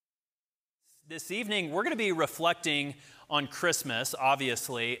This evening, we're going to be reflecting on Christmas,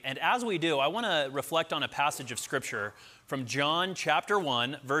 obviously, and as we do, I want to reflect on a passage of Scripture from John chapter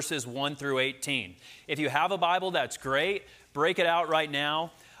 1, verses 1 through 18. If you have a Bible, that's great. Break it out right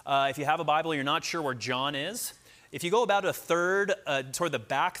now. If you have a Bible, you're not sure where John is. If you go about a third, toward the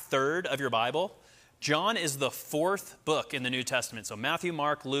back third of your Bible, John is the fourth book in the New Testament. So Matthew,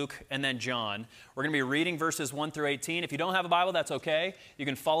 Mark, Luke, and then John. We're going to be reading verses 1 through 18. If you don't have a Bible, that's okay. You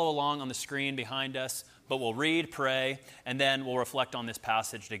can follow along on the screen behind us. But we'll read, pray, and then we'll reflect on this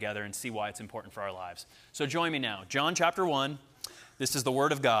passage together and see why it's important for our lives. So join me now. John chapter 1. This is the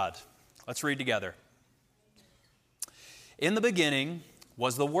Word of God. Let's read together. In the beginning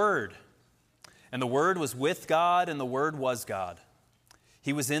was the Word, and the Word was with God, and the Word was God.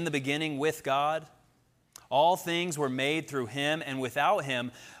 He was in the beginning with God. All things were made through him, and without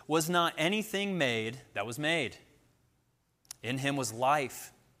him was not anything made that was made. In him was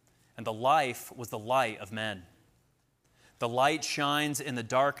life, and the life was the light of men. The light shines in the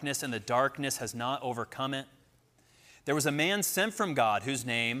darkness, and the darkness has not overcome it. There was a man sent from God whose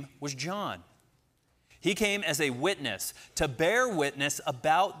name was John. He came as a witness to bear witness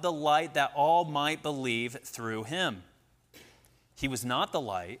about the light that all might believe through him. He was not the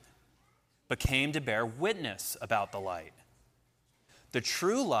light, but came to bear witness about the light. The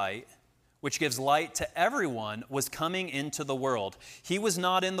true light, which gives light to everyone, was coming into the world. He was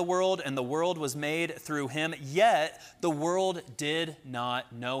not in the world, and the world was made through him, yet the world did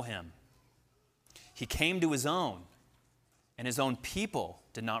not know him. He came to his own, and his own people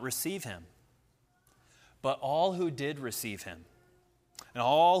did not receive him. But all who did receive him, and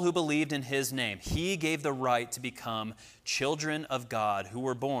all who believed in his name, he gave the right to become children of God, who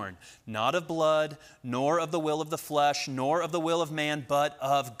were born not of blood, nor of the will of the flesh, nor of the will of man, but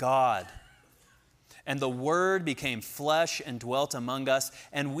of God. And the Word became flesh and dwelt among us,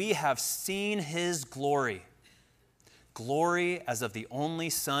 and we have seen his glory. Glory as of the only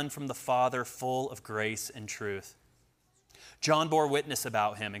Son from the Father, full of grace and truth. John bore witness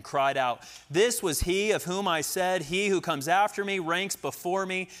about him and cried out, "This was he of whom I said, 'He who comes after me ranks before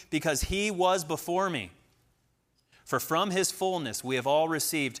me, because he was before me.' For from his fullness we have all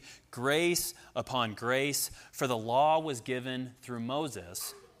received grace upon grace, for the law was given through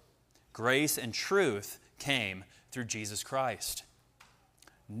Moses. Grace and truth came through Jesus Christ.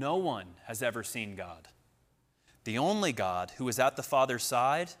 No one has ever seen God. The only God who is at the Father's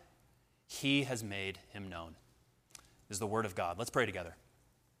side, he has made him known." Is the Word of God. Let's pray together.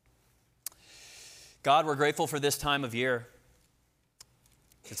 God, we're grateful for this time of year.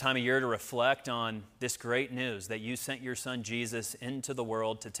 It's a time of year to reflect on this great news that you sent your Son Jesus into the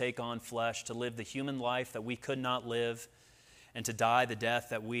world to take on flesh, to live the human life that we could not live, and to die the death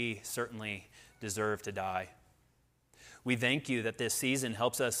that we certainly deserve to die. We thank you that this season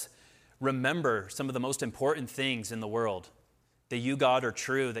helps us remember some of the most important things in the world. That you, God, are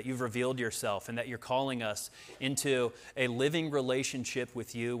true, that you've revealed yourself, and that you're calling us into a living relationship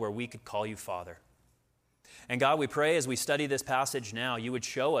with you where we could call you Father. And God, we pray as we study this passage now, you would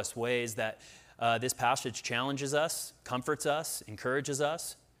show us ways that this passage challenges us, comforts us, encourages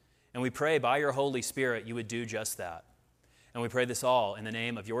us. And we pray by your Holy Spirit you would do just that. And we pray this all in the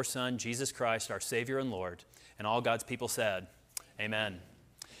name of your Son, Jesus Christ, our Savior and Lord. And all God's people said, amen.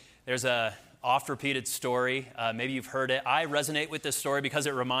 There's a oft-repeated story. Maybe you've heard it. I resonate with this story because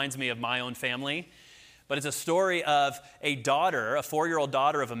it reminds me of my own family. But it's a story of a daughter, a 4-year-old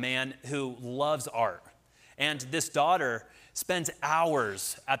daughter of a man who loves art. And this daughter spends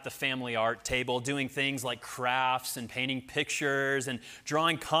hours at the family art table doing things like crafts and painting pictures and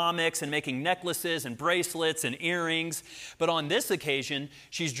drawing comics and making necklaces and bracelets and earrings. But on this occasion,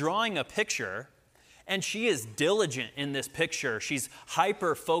 she's drawing a picture. And she is diligent in this picture. She's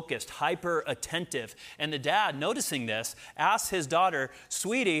hyper-focused, hyper-attentive. And the dad, noticing this, asks his daughter,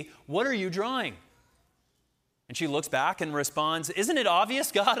 "Sweetie, what are you drawing?" And she looks back and responds, "Isn't it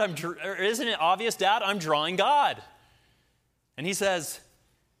obvious, isn't it obvious, Dad? I'm drawing God." And he says,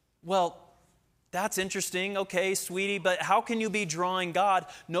 "Well, that's interesting. Okay, sweetie, but how can you be drawing God?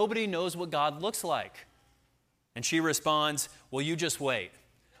 Nobody knows what God looks like." And she responds, "Well, you just wait.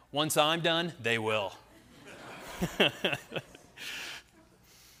 Once I'm done, they will."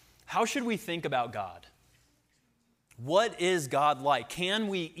 How should we think about God? What is God like? Can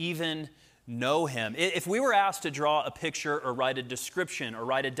we even know him? If we were asked to draw a picture or write a description or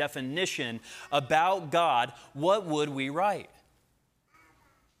write a definition about God, what would we write?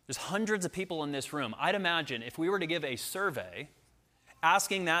 There's hundreds of people in this room. I'd imagine if we were to give a survey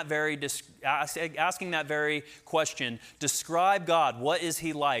asking that very question, describe God, what is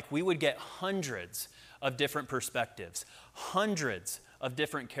he like? We would get hundreds of different perspectives, hundreds of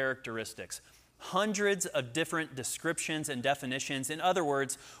different characteristics. hundreds of different descriptions and definitions. In other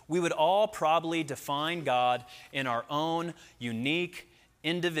words, we would all probably define God in our own unique,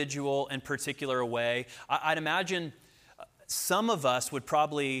 individual, and particular way. I'd imagine some of us would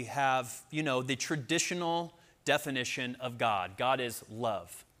probably have, the traditional definition of God. God is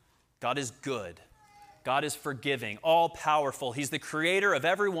love. God is good. God is forgiving, all-powerful. He's the creator of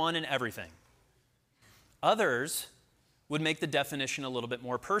everyone and everything. Others would make the definition a little bit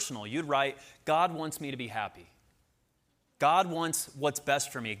more personal. You'd write, God wants me to be happy. God wants what's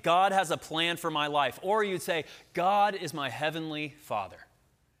best for me. God has a plan for my life. Or you'd say, God is my heavenly Father.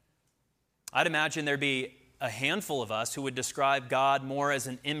 I'd imagine there'd be a handful of us who would describe God more as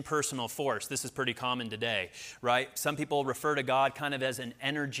an impersonal force. This is pretty common today, right? Some people refer to God kind of as an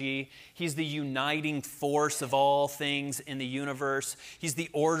energy. He's the uniting force of all things in the universe. He's the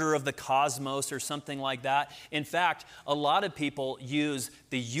order of the cosmos or something like that. In fact, a lot of people use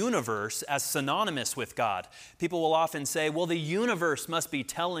the universe as synonymous with God. People will often say, well, the universe must be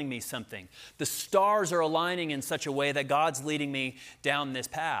telling me something. The stars are aligning in such a way that God's leading me down this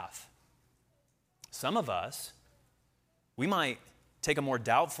path. Some of us, we might take a more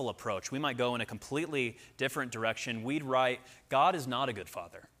doubtful approach. We might go in a completely different direction. We'd write, God is not a good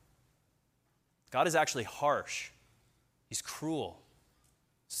father. God is actually harsh. He's cruel,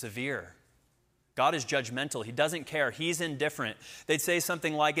 severe. God is judgmental. He doesn't care. He's indifferent. They'd say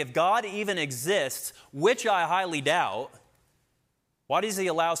something like, if God even exists, which I highly doubt, why does he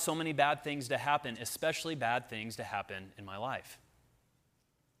allow so many bad things to happen, especially bad things to happen in my life?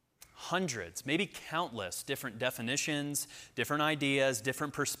 Hundreds, maybe countless different definitions, different ideas,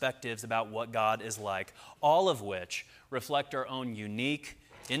 different perspectives about what God is like, all of which reflect our own unique,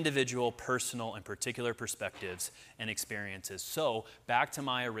 individual, personal, and particular perspectives and experiences. So, back to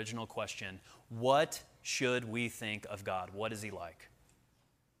my original question, what should we think of God? What is he like?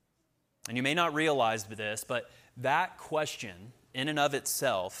 And you may not realize this, but that question in and of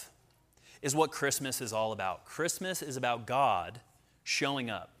itself is what Christmas is all about. Christmas is about God showing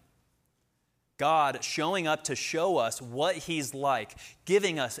up. God showing up to show us what he's like,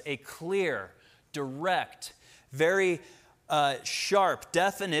 giving us a clear, direct, very sharp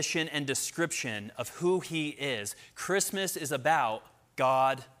definition and description of who he is. Christmas is about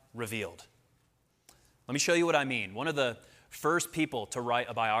God revealed. Let me show you what I mean. One of the first people to write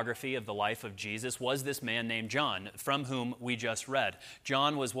a biography of the life of Jesus was this man named John, from whom we just read.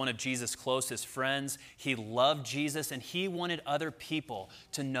 John was one of Jesus' closest friends. He loved Jesus, and he wanted other people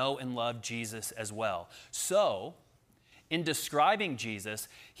to know and love Jesus as well. So, in describing Jesus,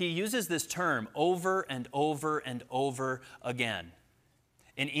 he uses this term over and over and over again.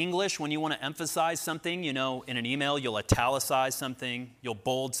 In English, when you want to emphasize something, in an email, you'll italicize something, you'll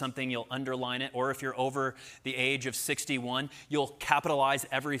bold something, you'll underline it, or if you're over the age of 61, you'll capitalize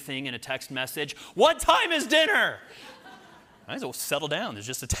everything in a text message. What time is dinner? Might as well settle down. There's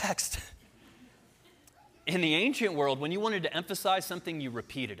just a text. In the ancient world, when you wanted to emphasize something, you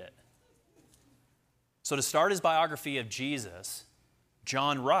repeated it. So to start his biography of Jesus,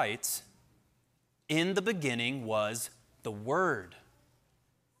 John writes, "In the beginning was the Word.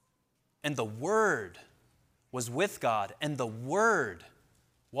 And the Word was with God, and the Word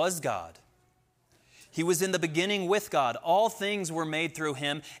was God. He was in the beginning with God. All things were made through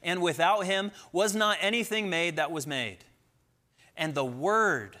him, and without him was not anything made that was made. And the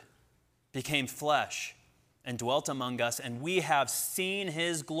Word became flesh and dwelt among us, and we have seen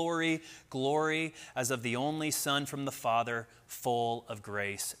his glory, glory as of the only Son from the Father, full of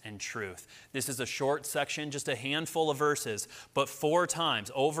grace and truth." This is a short section, just a handful of verses, but 4 times,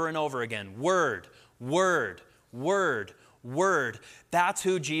 over and over again, Word, Word, Word, Word. That's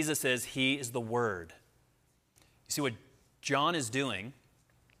who Jesus is. He is the Word. You see, what John is doing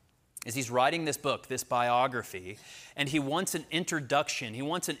is he's writing this book, this biography, and he wants an introduction. He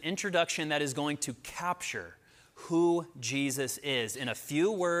wants an introduction that is going to capture who Jesus is. In a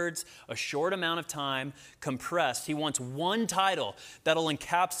few words, a short amount of time, compressed. He wants one title that'll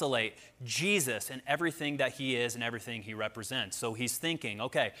encapsulate Jesus and everything that he is and everything he represents. So he's thinking,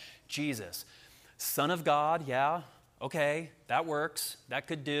 okay, Jesus, Son of God, yeah, okay, that works. That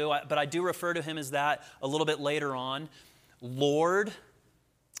could do. But I do refer to him as that a little bit later on. Lord,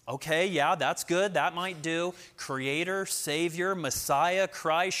 okay, yeah, that's good. That might do. Creator, Savior, Messiah,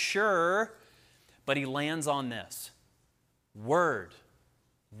 Christ, sure. But he lands on this. Word,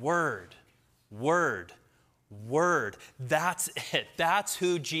 Word, Word, Word. That's it. That's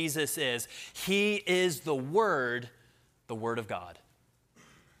who Jesus is. He is the Word of God.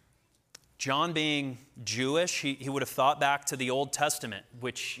 John, being Jewish, he would have thought back to the Old Testament,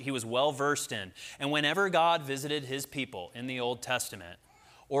 which he was well versed in. And whenever God visited his people in the Old Testament,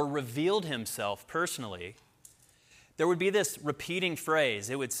 or revealed himself personally, there would be this repeating phrase.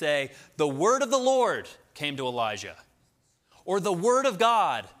 It would say, the word of the Lord came to Elijah, or the word of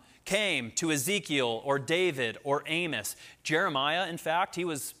God came to Ezekiel or David or Amos. Jeremiah, in fact, he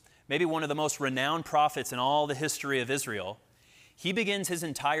was maybe one of the most renowned prophets in all the history of Israel. He begins his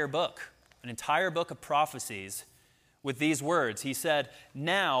entire book, an entire book of prophecies, with these words. He said,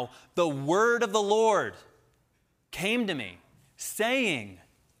 now the word of the Lord came to me, saying,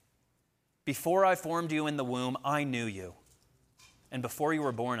 before I formed you in the womb, I knew you. And before you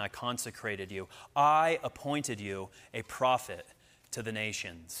were born, I consecrated you. I appointed you a prophet to the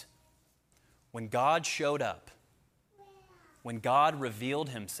nations. When God showed up, when God revealed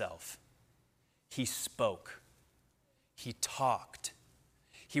himself, he spoke. He talked.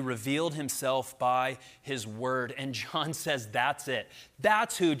 He revealed himself by his word. And John says that's it.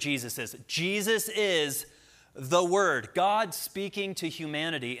 That's who Jesus is. Jesus is the Word. God speaking to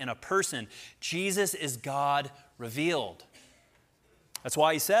humanity in a person. Jesus is God revealed. That's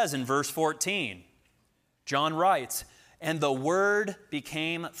why he says in verse 14, John writes, and the Word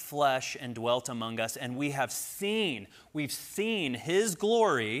became flesh and dwelt among us, and we've seen his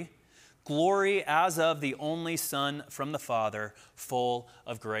glory as of the only Son from the Father, full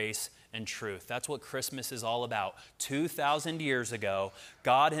of grace and truth. That's what Christmas is all about. 2,000 years ago,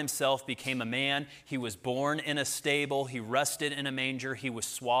 God himself became a man. He was born in a stable. He rested in a manger. He was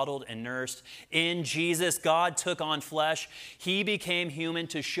swaddled and nursed. In Jesus, God took on flesh. He became human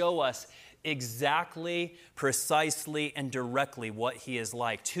to show us exactly, precisely, and directly what he is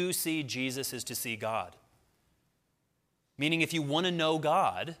like. To see Jesus is to see God. Meaning, if you want to know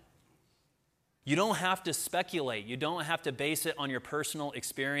God, you don't have to speculate. You don't have to base it on your personal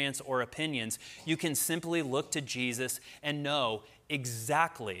experience or opinions. You can simply look to Jesus and know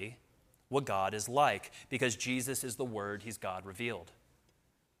exactly what God is like, because Jesus is the Word. He's God revealed.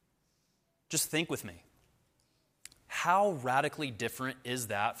 Just think with me. How radically different is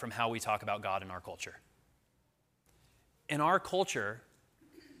that from how we talk about God in our culture? In our culture,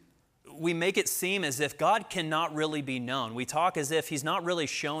 we make it seem as if God cannot really be known. We talk as if he's not really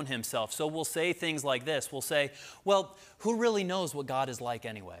shown himself. So we'll say things like this. We'll say, well, who really knows what God is like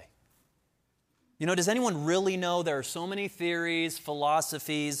anyway? You know, does anyone really know? There are so many theories,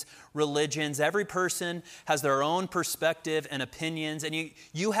 philosophies, religions. Every person has their own perspective and opinions, and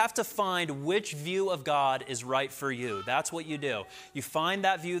you have to find which view of God is right for you. That's what you do. You find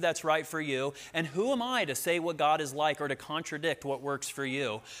that view that's right for you, and who am I to say what God is like or to contradict what works for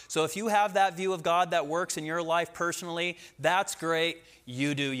you? So if you have that view of God that works in your life personally, that's great.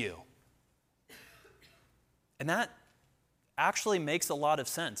 You do you. And that actually makes a lot of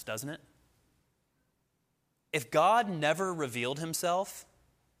sense, doesn't it? If God never revealed himself,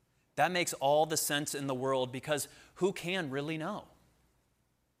 that makes all the sense in the world, because who can really know?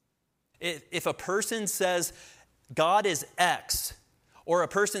 If a person says God is X, or a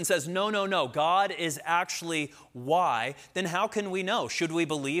person says, no, God is actually Y, then how can we know? Should we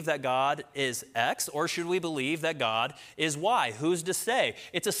believe that God is X, or should we believe that God is Y? Who's to say?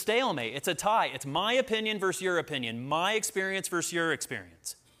 It's a stalemate. It's a tie. It's my opinion versus your opinion, my experience versus your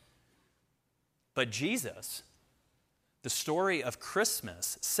experience. But Jesus, the story of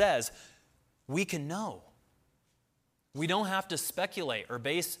Christmas, says we can know. We don't have to speculate or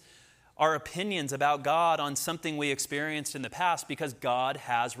base our opinions about God on something we experienced in the past, because God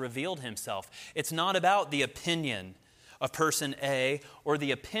has revealed himself. It's not about the opinion of person A or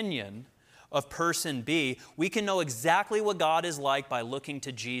the opinion of person B. We can know exactly what God is like by looking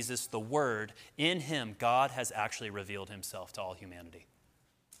to Jesus, the Word. In him, God has actually revealed himself to all humanity.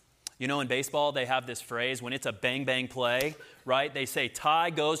 You know, in baseball, they have this phrase, when it's a bang-bang play, right? They say,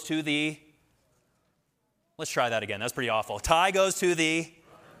 tie goes to the... Let's try that again. That's pretty awful. Tie goes to the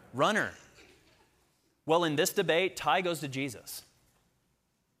runner. Well, in this debate, tie goes to Jesus.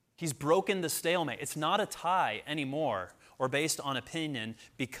 He's broken the stalemate. It's not a tie anymore or based on opinion,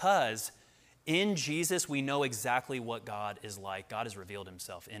 because in Jesus, we know exactly what God is like. God has revealed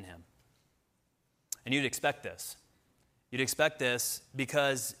himself in him. And you'd expect this. You'd expect this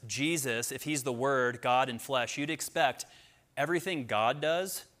because Jesus, if he's the Word, God in flesh, you'd expect everything God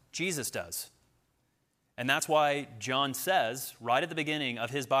does, Jesus does. And that's why John says, right at the beginning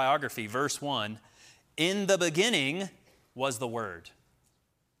of his biography, verse 1, in the beginning was the Word.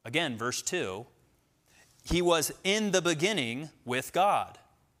 Again, verse 2, he was in the beginning with God.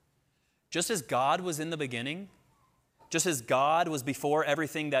 Just as God was in the beginning, just as God was before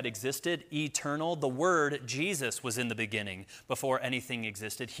everything that existed, eternal, the Word, Jesus, was in the beginning before anything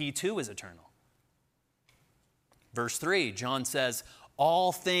existed. He too is eternal. Verse 3, John says,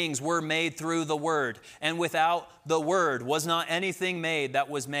 All things were made through the Word, and without the Word was not anything made that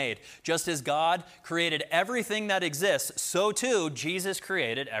was made. Just as God created everything that exists, so too Jesus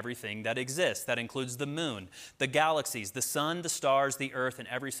created everything that exists. That includes the moon, the galaxies, the sun, the stars, the earth, and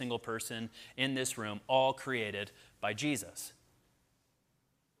every single person in this room, all created by Jesus.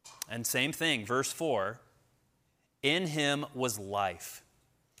 And same thing, verse 4, in him was life,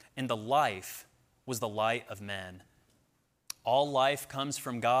 and the life was the light of men. All life comes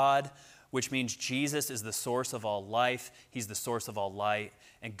from God, which means Jesus is the source of all life. He's the source of all light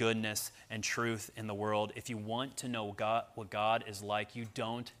and goodness and truth in the world. If you want to know what God is like, you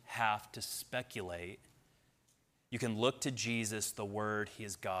don't have to speculate. You can look to Jesus, the Word. He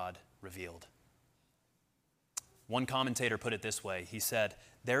is God revealed. One commentator put it this way. He said,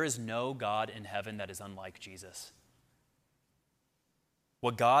 there is no God in heaven that is unlike Jesus.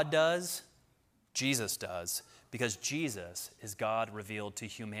 What God does, Jesus does. Because Jesus is God revealed to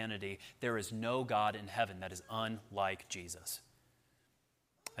humanity. There is no God in heaven that is unlike Jesus.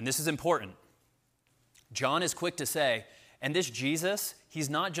 And this is important. John is quick to say, and this Jesus, he's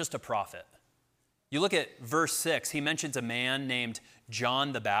not just a prophet. You look at verse 6, he mentions a man named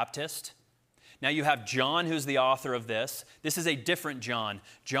John the Baptist. Now you have John, who's the author of this. This is a different John,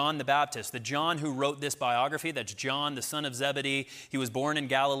 John the Baptist. The John who wrote this biography, that's John, the son of Zebedee. He was born in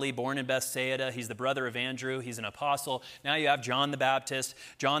Galilee, born in Bethsaida. He's the brother of Andrew. He's an apostle. Now you have John the Baptist.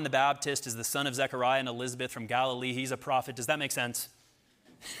 John the Baptist is the son of Zechariah and Elizabeth from Galilee. He's a prophet. Does that make sense?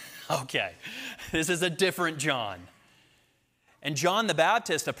 Okay. This is a different John. And John the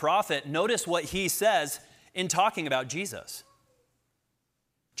Baptist, a prophet, notice what he says in talking about Jesus.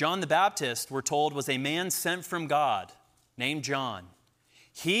 John the Baptist, we're told, was a man sent from God named John.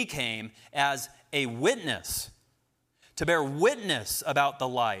 He came as a witness to bear witness about the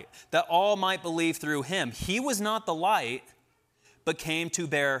light, that all might believe through him. He was not the light, but came to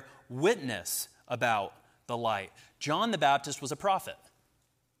bear witness about the light. John the Baptist was a prophet,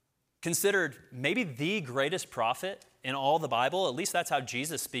 considered maybe the greatest prophet in all the Bible. At least that's how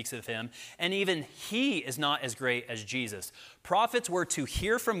Jesus speaks of him. And even he is not as great as Jesus. Prophets were to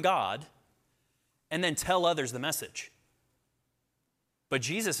hear from God and then tell others the message. But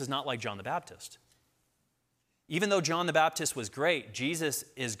Jesus is not like John the Baptist. Even though John the Baptist was great, Jesus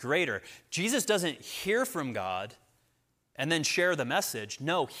is greater. Jesus doesn't hear from God and then share the message.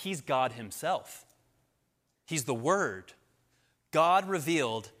 No, he's God himself. He's the Word, God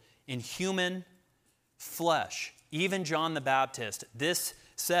revealed in human flesh. Even John the Baptist, this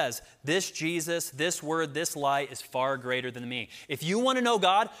says, this Jesus, this Word, this light is far greater than me. If you want to know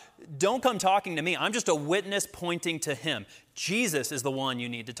God, don't come talking to me. I'm just a witness pointing to him. Jesus is the one you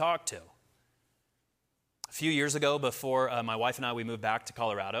need to talk to. A few years ago, before my wife and I, we moved back to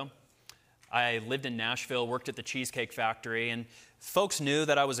Colorado, I lived in Nashville, worked at the Cheesecake Factory, and folks knew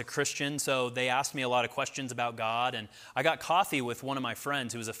that I was a Christian, so they asked me a lot of questions about God, and I got coffee with one of my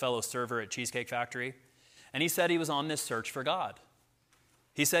friends who was a fellow server at Cheesecake Factory. And he said he was on this search for God.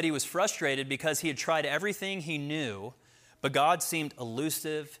 He said he was frustrated because he had tried everything he knew, but God seemed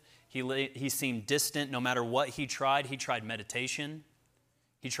elusive. He seemed distant no matter what he tried. He tried meditation.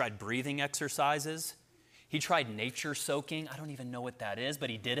 He tried breathing exercises. He tried nature soaking. I don't even know what that is, but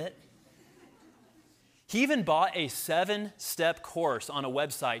he did it. He even bought a 7-step course on a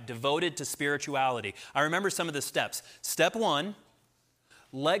website devoted to spirituality. I remember some of the steps. Step 1,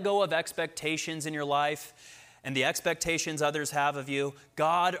 let go of expectations in your life and the expectations others have of you.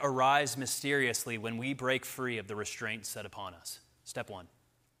 God arrives mysteriously when we break free of the restraints set upon us. Step 1.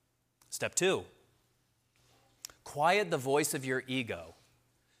 Step 2, quiet the voice of your ego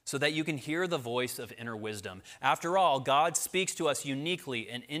so that you can hear the voice of inner wisdom. After all, God speaks to us uniquely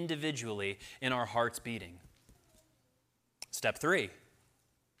and individually in our hearts beating. Step 3,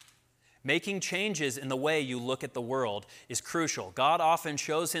 making changes in the way you look at the world is crucial. God often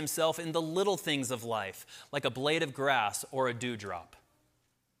shows himself in the little things of life, like a blade of grass or a dewdrop.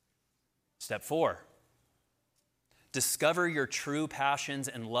 Step 4, discover your true passions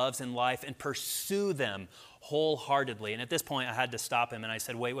and loves in life and pursue them wholeheartedly. And at this point, I had to stop him and I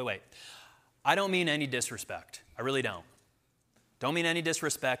said, wait. I don't mean any disrespect. I really don't. Don't mean any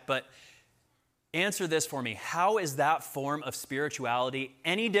disrespect, but answer this for me. How is that form of spirituality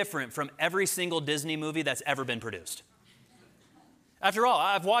any different from every single Disney movie that's ever been produced? After all,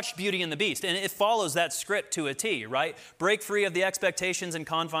 I've watched Beauty and the Beast, and it follows that script to a T, right? Break free of the expectations and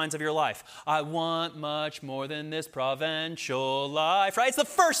confines of your life. I want much more than this provincial life, right? It's the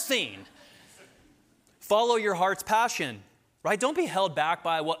first scene. Follow your heart's passion. right? Don't be held back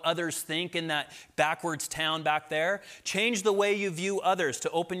by what others think in that backwards town back there. Change the way you view others to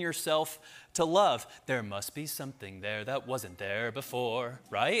open yourself to love. There must be something there that wasn't there before,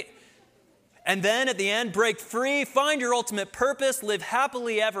 right? And then at the end, break free, find your ultimate purpose, live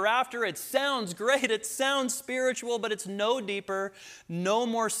happily ever after. It sounds great, it sounds spiritual, but it's no deeper, no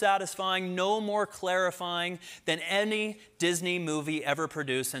more satisfying, no more clarifying than any Disney movie ever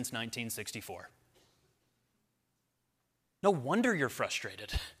produced since 1964. No wonder you're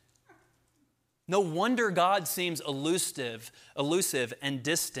frustrated. No wonder God seems elusive and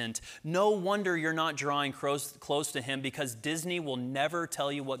distant. No wonder you're not drawing close to him, because Disney will never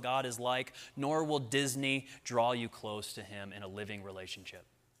tell you what God is like, nor will Disney draw you close to him in a living relationship.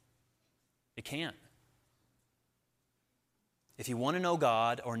 It can't. If you want to know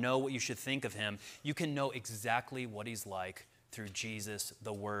God or know what you should think of him, you can know exactly what he's like through Jesus,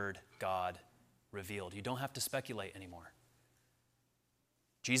 the Word God revealed. You don't have to speculate anymore.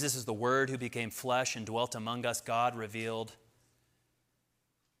 Jesus is the Word who became flesh and dwelt among us, God revealed.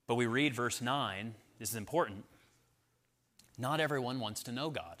 But we read verse 9, this is important. Not everyone wants to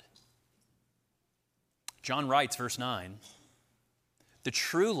know God. John writes, verse 9, the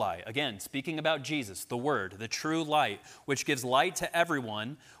true light, again, speaking about Jesus, the Word, the true light, which gives light to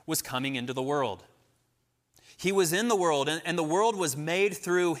everyone, was coming into the world. He was in the world, and the world was made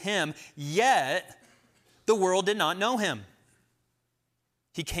through him, yet the world did not know him.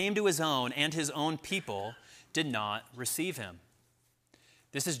 He came to his own, and his own people did not receive him.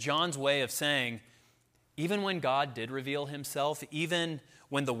 This is John's way of saying, even when God did reveal himself, even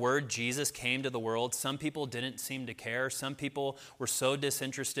when the word Jesus came to the world, some people didn't seem to care. Some people were so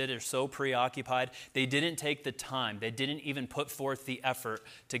disinterested or so preoccupied, they didn't take the time. They didn't even put forth the effort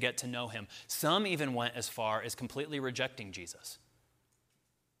to get to know him. Some even went as far as completely rejecting Jesus.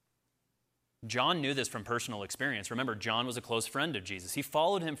 John knew this from personal experience. Remember, John was a close friend of Jesus. He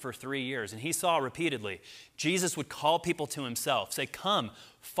followed him for 3 years, and he saw repeatedly Jesus would call people to himself, say, come,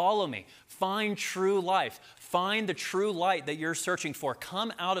 follow me, find true life, find the true light that you're searching for,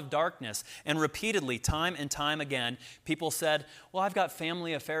 come out of darkness. And repeatedly, time and time again, people said, well, I've got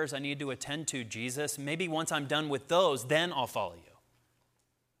family affairs I need to attend to, Jesus. Maybe once I'm done with those, then I'll follow you.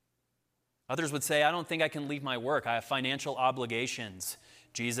 Others would say, I don't think I can leave my work. I have financial obligations,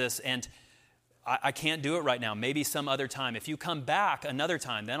 Jesus, and I can't do it right now. Maybe some other time. If you come back another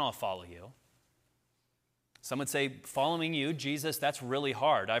time, then I'll follow you. Some would say, following you, Jesus, that's really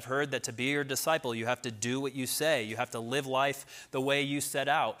hard. I've heard that to be your disciple, you have to do what you say. You have to live life the way you set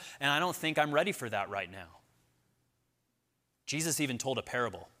out. And I don't think I'm ready for that right now. Jesus even told a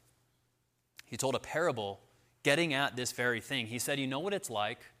parable. He told a parable getting at this very thing. He said, you know what it's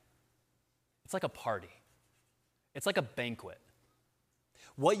like? It's like a party. It's like a banquet.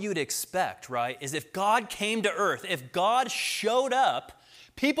 What you'd expect, right, is if God came to earth, if God showed up,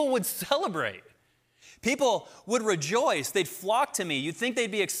 people would celebrate. People would rejoice. They'd flock to me. You'd think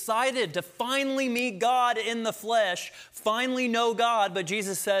they'd be excited to finally meet God in the flesh, finally know God. But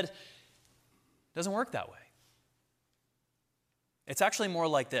Jesus said, it doesn't work that way. It's actually more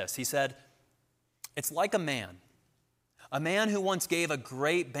like this. He said, it's like a man who once gave a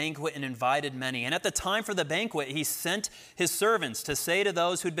great banquet and invited many. And at the time for the banquet, he sent his servants to say to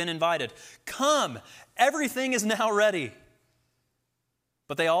those who'd been invited, come, everything is now ready.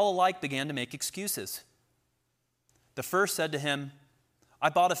 But they all alike began to make excuses. The first said to him, I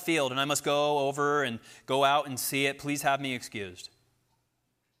bought a field and I must go over and go out and see it. Please have me excused.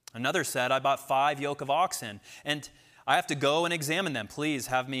 Another said, I bought 5 yoke of oxen and I have to go and examine them. Please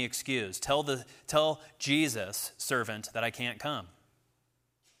have me excused. Tell Jesus' servant that I can't come.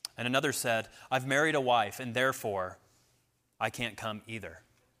 And another said, I've married a wife, and therefore I can't come either.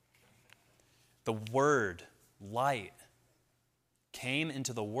 The word, light, came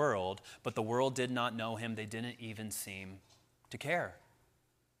into the world, but the world did not know him. They didn't even seem to care.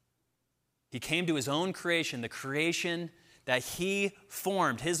 He came to his own creation, the creation that he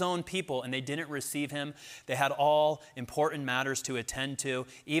formed, his own people, and they didn't receive him. They had all important matters to attend to.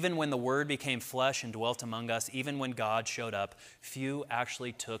 Even when the Word became flesh and dwelt among us, even when God showed up, few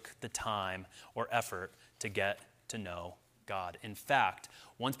actually took the time or effort to get to know God. In fact,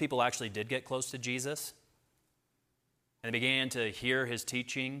 once people actually did get close to Jesus, and they began to hear his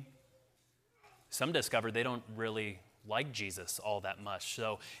teaching, some discovered they don't really like Jesus all that much.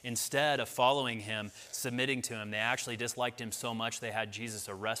 So instead of following him, submitting to him, they actually disliked him so much they had Jesus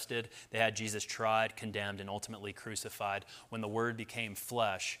arrested, they had Jesus tried, condemned, and ultimately crucified. When the Word became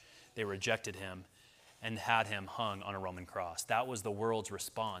flesh, they rejected him and had him hung on a Roman cross. That was the world's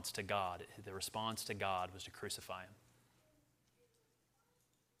response to God. The response to God was to crucify him.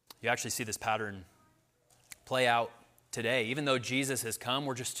 You actually see this pattern play out today. Even though Jesus has come,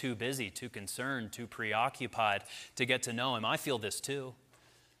 we're just too busy, too concerned, too preoccupied to get to know him. I feel this too.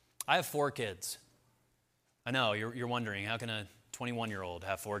 I have 4 kids. I know, you're wondering, how can a 21-year-old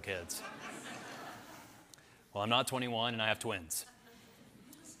have 4 kids? Well, I'm not 21 and I have twins.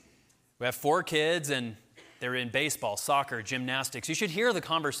 We have 4 kids and they're in baseball, soccer, gymnastics. You should hear the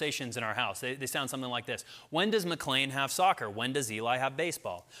conversations in our house. They sound something like this. When does McLean have soccer? When does Eli have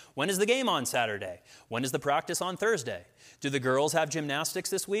baseball? When is the game on Saturday? When is the practice on Thursday? Do the girls have gymnastics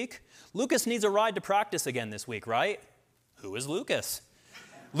this week? Lucas needs a ride to practice again this week, right? Who is Lucas?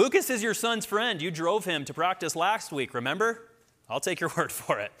 Lucas is your son's friend. You drove him to practice last week, remember? I'll take your word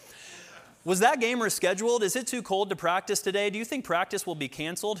for it. Was that game rescheduled? Is it too cold to practice today? Do you think practice will be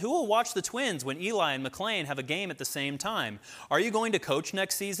canceled? Who will watch the twins when Eli and McLean have a game at the same time? Are you going to coach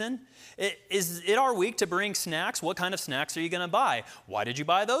next season? Is it our week to bring snacks? What kind of snacks are you going to buy? Why did you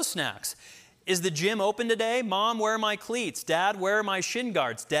buy those snacks? Is the gym open today? Mom, where are my cleats? Dad, where are my shin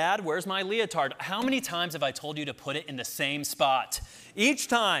guards? Dad, where's my leotard? How many times have I told you to put it in the same spot? Each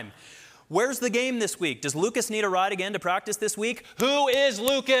time. Where's the game this week? Does Lucas need a ride again to practice this week? Who is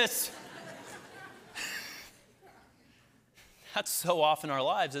Lucas? That's so often our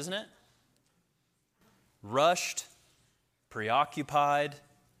lives, isn't it? Rushed, preoccupied,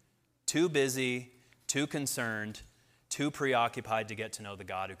 too busy, too concerned, too preoccupied to get to know the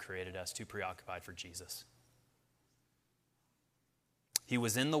God who created us, too preoccupied for Jesus. He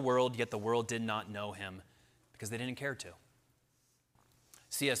was in the world, yet the world did not know him because they didn't care to.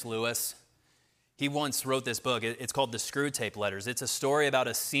 C.S. Lewis, he once wrote this book. It's called The Screwtape Letters. It's a story about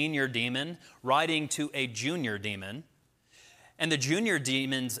a senior demon writing to a junior demon. And the junior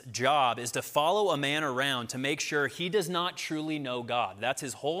demon's job is to follow a man around to make sure he does not truly know God. That's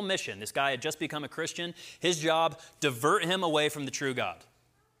his whole mission. This guy had just become a Christian. His job, divert him away from the true God.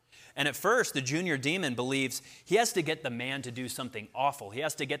 And at first, the junior demon believes he has to get the man to do something awful. He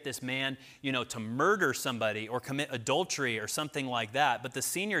has to get this man, to murder somebody or commit adultery or something like that. But the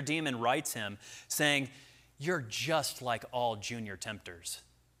senior demon writes him saying, "You're just like all junior tempters.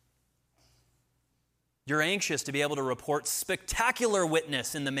 You're anxious to be able to report spectacular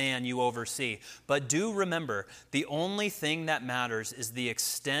witness in the man you oversee. But do remember, the only thing that matters is the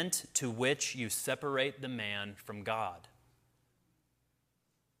extent to which you separate the man from God.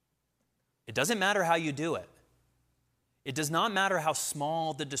 It doesn't matter how you do it. It does not matter how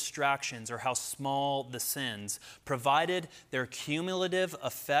small the distractions or how small the sins, provided their cumulative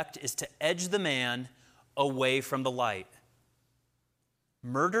effect is to edge the man away from the light.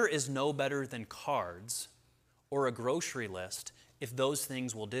 Murder is no better than cards or a grocery list if those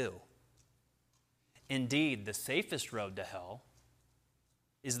things will do. Indeed, the safest road to hell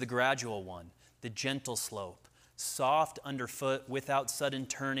is the gradual one, the gentle slope, soft underfoot, without sudden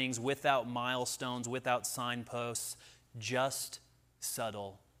turnings, without milestones, without signposts, just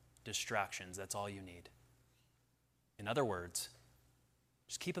subtle distractions. That's all you need. In other words,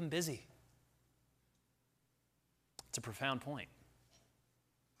 just keep them busy. It's a profound point.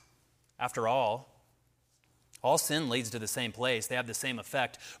 After all sin leads to the same place. They have the same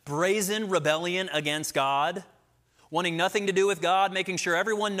effect. Brazen rebellion against God, wanting nothing to do with God, making sure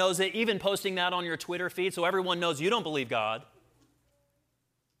everyone knows it, even posting that on your Twitter feed so everyone knows you don't believe God,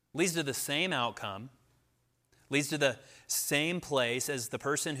 leads to the same outcome, leads to the same place as the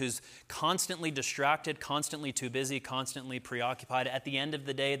person who's constantly distracted, constantly too busy, constantly preoccupied. At the end of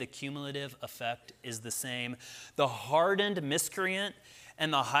the day, the cumulative effect is the same. The hardened miscreant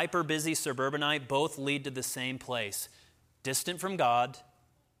and the hyper-busy suburbanite both lead to the same place. Distant from God,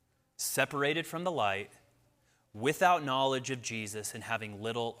 separated from the light, without knowledge of Jesus, and having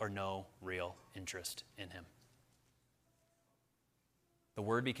little or no real interest in him. The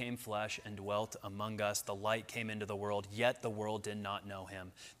Word became flesh and dwelt among us. The light came into the world, yet the world did not know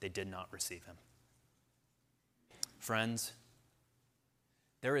him. They did not receive him. Friends,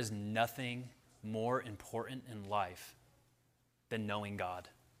 there is nothing more important in life than knowing God.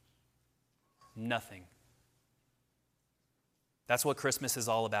 Nothing. That's what Christmas is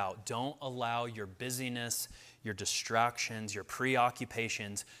all about. Don't allow your busyness, your distractions, your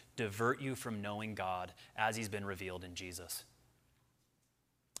preoccupations divert you from knowing God as he's been revealed in Jesus.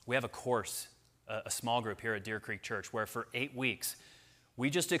 We have a course, a small group here at Deer Creek Church, where for 8 weeks, we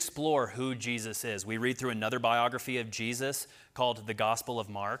just explore who Jesus is. We read through another biography of Jesus called The Gospel of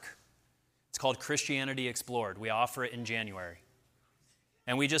Mark. It's called Christianity Explored. We offer it in January.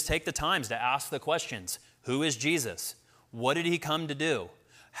 And we just take the times to ask the questions. Who is Jesus? What did he come to do?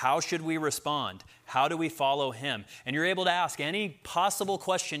 How should we respond? How do we follow him? And you're able to ask any possible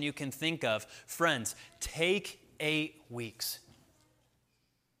question you can think of. Friends, take 8 weeks.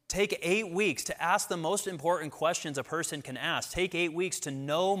 Take 8 weeks to ask the most important questions a person can ask. Take 8 weeks to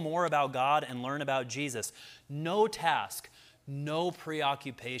know more about God and learn about Jesus. No task, no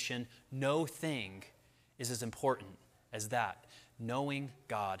preoccupation, no thing is as important as that, knowing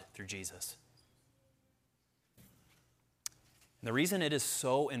God through Jesus. And the reason it is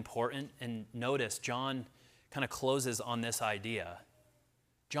so important, and notice John kind of closes on this idea.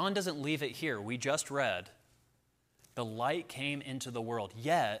 John doesn't leave it here. We just read, the light came into the world,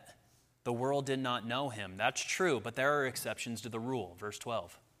 yet the world did not know him. That's true, but there are exceptions to the rule. Verse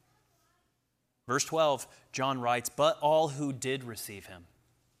 12. Verse 12, John writes, but all who did receive him,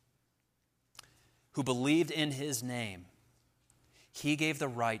 who believed in his name, he gave the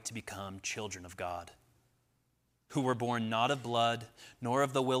right to become children of God, who were born not of blood, nor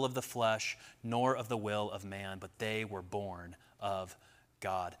of the will of the flesh, nor of the will of man, but they were born of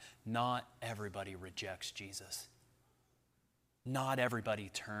God. Not everybody rejects Jesus. Not everybody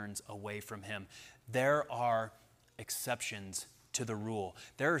turns away from him. There are exceptions to the rule.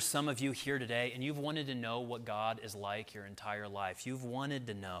 There are some of you here today, and you've wanted to know what God is like your entire life. You've wanted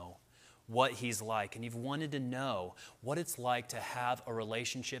to know what he's like, and you've wanted to know what it's like to have a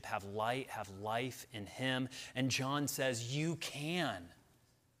relationship, have light, have life in him. And John says, you can.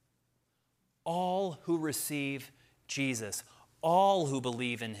 All who receive Jesus, all who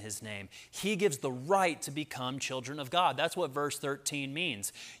believe in his name, he gives the right to become children of God. That's what verse 13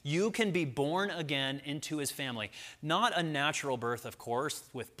 means. You can be born again into his family. Not a natural birth, of course,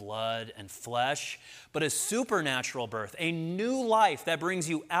 with blood and flesh, but a supernatural birth, a new life that brings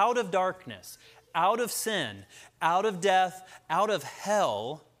you out of darkness, out of sin, out of death, out of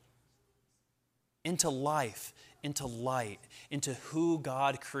hell, into life, into light, into who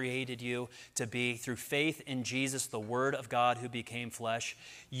God created you to be. Through faith in Jesus, the Word of God who became flesh,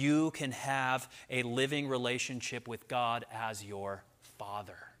 you can have a living relationship with God as your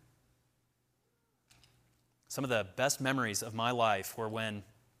Father. Some of the best memories of my life were when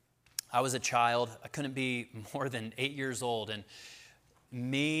I was a child. I couldn't be more than 8 years old, and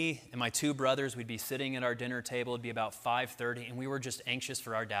me and my two brothers, we'd be sitting at our dinner table. It'd be about 5:30, and we were just anxious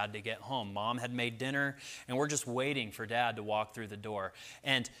for our dad to get home. Mom had made dinner, and we're just waiting for Dad to walk through the door.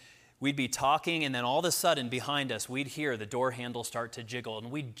 And we'd be talking, and then all of a sudden, behind us, we'd hear the door handle start to jiggle,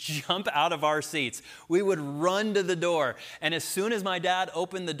 and we'd jump out of our seats. We would run to the door, and as soon as my dad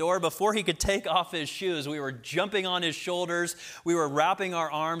opened the door, before he could take off his shoes, we were jumping on his shoulders. We were wrapping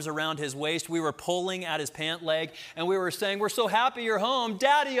our arms around his waist. We were pulling at his pant leg, and we were saying, "We're so happy you're home.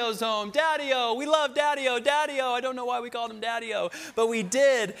 Daddy-O's home. Daddy-O. We love Daddy-O. Daddy-O." I don't know why we called him Daddy-O, but we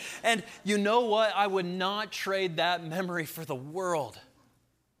did. And you know what? I would not trade that memory for the world,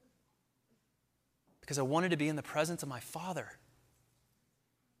 because I wanted to be in the presence of my Father.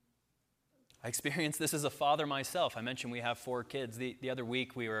 I experienced this as a father myself. I mentioned we have 4 kids. The other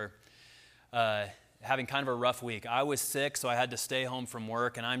week we were having kind of a rough week. I was sick, so I had to stay home from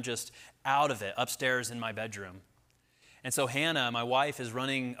work, and I'm just out of it upstairs in my bedroom. And so Hannah, my wife, is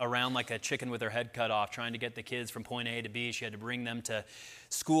running around like a chicken with her head cut off, trying to get the kids from point A to B. She had to bring them to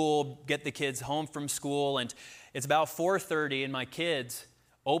school, get the kids home from school, and it's about 4:30, and my kids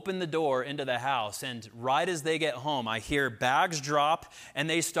open the door into the house, and right as they get home, I hear bags drop, and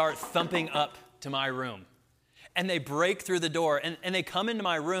they start thumping up to my room. And they break through the door, and they come into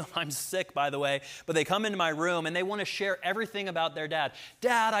my room. I'm sick, by the way, but they come into my room, and they want to share everything about their dad.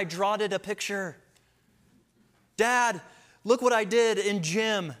 "Dad, I drawed a picture. Dad, look what I did in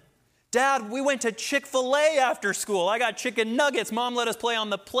gym. Dad, we went to Chick-fil-A after school. I got chicken nuggets. Mom let us play on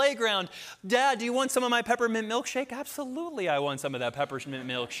the playground. Dad, do you want some of my peppermint milkshake?" "Absolutely, I want some of that peppermint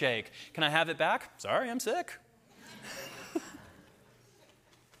milkshake. Can I have it back?" "Sorry, I'm sick."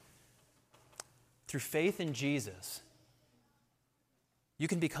 Through faith in Jesus, you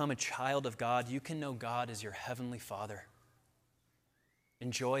can become a child of God. You can know God as your heavenly Father.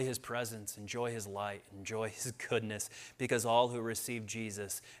 Enjoy his presence, enjoy his light, enjoy his goodness, because all who receive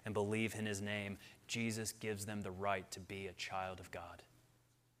Jesus and believe in his name, Jesus gives them the right to be a child of God.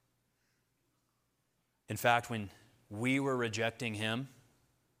 In fact, when we were rejecting him,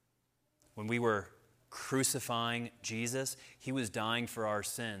 when we were crucifying Jesus, he was dying for our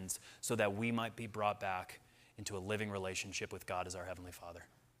sins so that we might be brought back into a living relationship with God as our heavenly Father.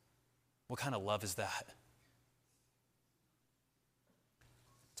 What kind of love is that?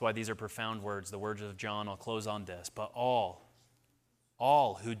 That's why these are profound words, the words of John. I'll close on this. But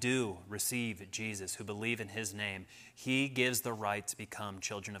all who do receive Jesus, who believe in his name, he gives the right to become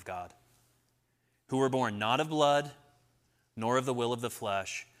children of God, who were born not of blood, nor of the will of the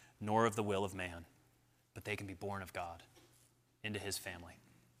flesh, nor of the will of man, but they can be born of God into his family.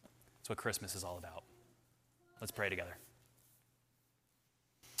 That's what Christmas is all about. Let's pray together.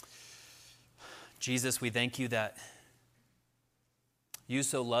 Jesus, we thank you that you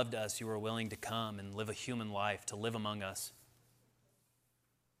so loved us, you were willing to come and live a human life, to live among us,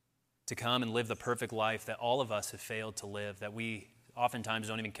 to come and live the perfect life that all of us have failed to live, that we oftentimes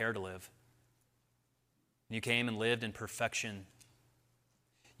don't even care to live. You came and lived in perfection.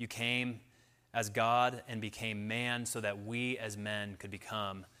 You came as God and became man so that we as men could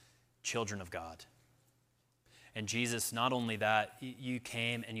become children of God. And Jesus, not only that, you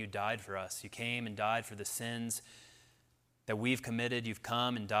came and you died for us. You came and died for the sins that we've committed. You've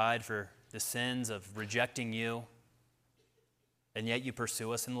come and died for the sins of rejecting you, and yet you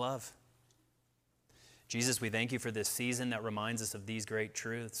pursue us in love. Jesus, we thank you for this season that reminds us of these great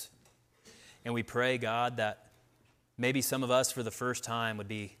truths. And we pray, God, that maybe some of us for the first time would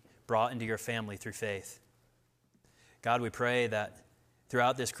be brought into your family through faith. God, we pray that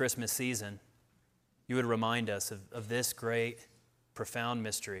throughout this Christmas season, you would remind us of this great, profound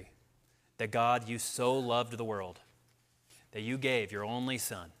mystery, that God, you so loved the world, that you gave your only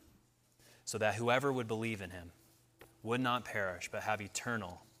Son, so that whoever would believe in him would not perish, but have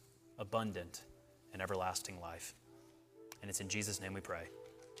eternal, abundant, and everlasting life. And it's in Jesus' name we pray.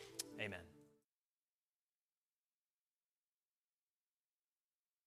 Amen.